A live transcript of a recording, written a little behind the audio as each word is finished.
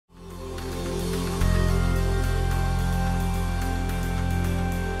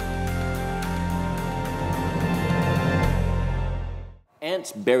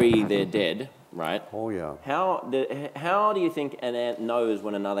ants bury their dead, right? Oh, yeah. How do you think an ant knows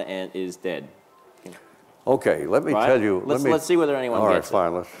when another ant is dead? Okay, let me tell you. Let's see whether anyone gets it.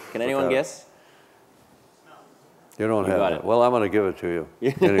 All right, fine. Can anyone guess? You don't have it. Well, I'm going to give it to you.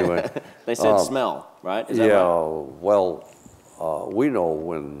 Anyway. They said smell, right? Is that right? Well, we know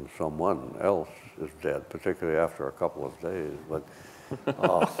when someone else is dead, particularly after a couple of days. But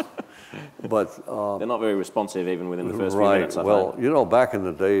they're not very responsive even within the first few right. minutes. Well, you know, back in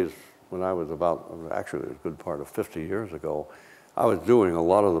the days when I was actually a good part of 50 years ago, I was doing a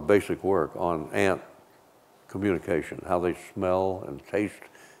lot of the basic work on ant communication, how they smell and taste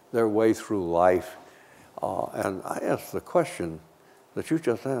their way through life. And I asked the question that you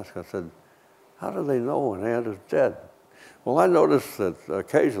just asked. I said, how do they know an ant is dead? Well, I noticed that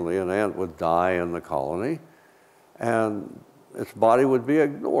occasionally an ant would die in the colony, and its body would be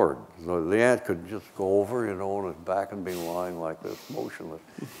ignored. So the ant could just go over, you know, on its back and be lying like this, motionless.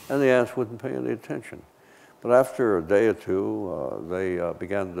 And the ants wouldn't pay any attention. But after a day or two, they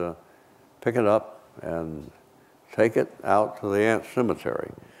began to pick it up and take it out to the ant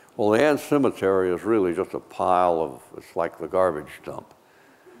cemetery. Well, the ant cemetery is really just a pile of, it's like the garbage dump.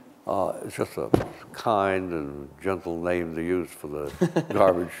 It's just a kind and gentle name to use for the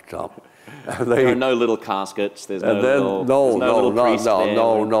garbage dump. There are no little caskets. There's no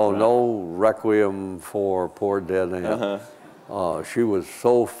no requiem for poor dead ant. She was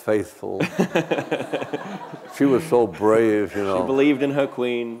so faithful. She was so brave, you know. She believed in her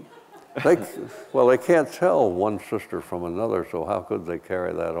queen. Well, they can't tell one sister from another, so how could they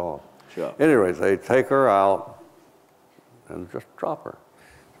carry that on? Sure. Anyways, they take her out and just drop her.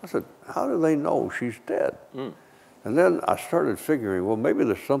 I said, how do they know she's dead? And then I started figuring, well, maybe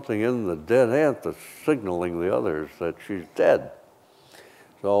there's something in the dead ant that's signaling the others that she's dead.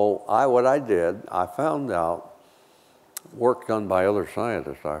 So what I did, I found out, work done by other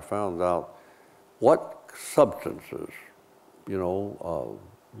scientists, I found out what substances, you know,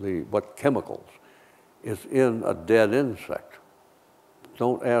 what chemicals is in a dead insect.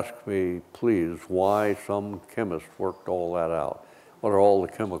 Don't ask me, please, why some chemist worked all that out, what all the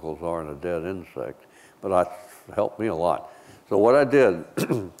chemicals are in a dead insect, but that helped me a lot. So what I did,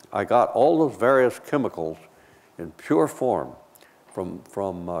 I got all those various chemicals in pure form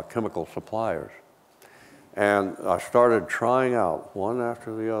from chemical suppliers. And I started trying out one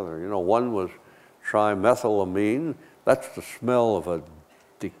after the other. You know, one was trimethylamine. That's the smell of a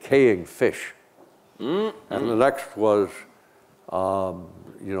decaying fish. And the next was,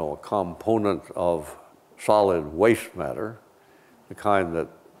 you know, a component of solid waste matter, the kind that,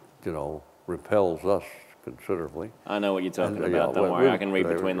 you know, repels us considerably. I know what you're talking about. Don't worry, I can read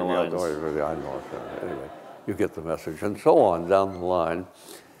between the lines. I know. Anyway, you get the message, and so on down the line.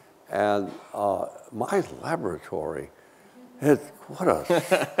 And my laboratory, what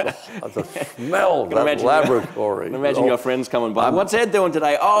the smell of that laboratory. Imagine your friends coming by. What's Ed doing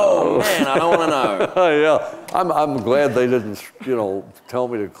today? Oh, man, I don't want to know. Yeah, I'm glad they didn't, you know, tell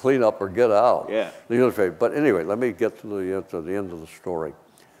me to clean up or get out. Yeah. But anyway, let me get to the end of the story.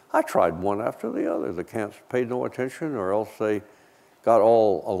 I tried one after the other. The cats paid no attention, or else they got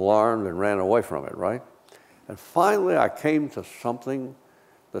all alarmed and ran away from it, right? And finally, I came to something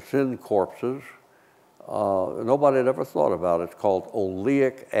that's in corpses. Nobody had ever thought about it. It's called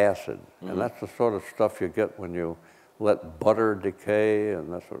oleic acid. And that's the sort of stuff you get when you let butter decay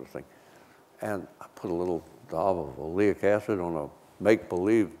and that sort of thing. And I put a little daub of oleic acid on a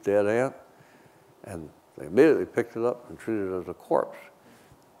make-believe dead ant, and they immediately picked it up and treated it as a corpse.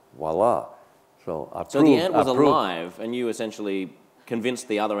 Voila. So the ant was alive, and you essentially convinced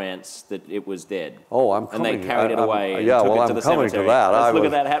the other ants that it was dead. Oh, I'm coming. And they carried it away and took it it to the coming cemetery. To that. Let's look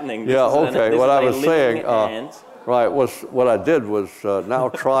at that happening. Yeah, okay. What I was saying, right, what I did was now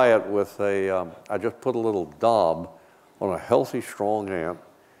try it with I just put a little daub on a healthy, strong ant,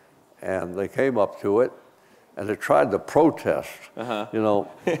 and they came up to it, and it tried to protest, you know,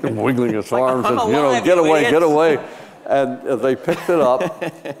 wiggling its arms and, you know, get away, get away. And they picked it up.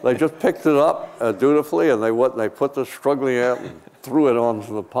 They just picked it up dutifully, and they put the struggling ant and threw it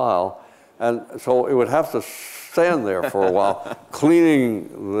onto the pile. And so it would have to stand there for a while, cleaning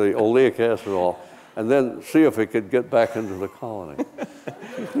the oleic acid off, and then see if it could get back into the colony.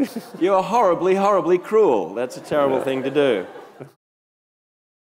 You're horribly, horribly cruel. That's a terrible thing to do.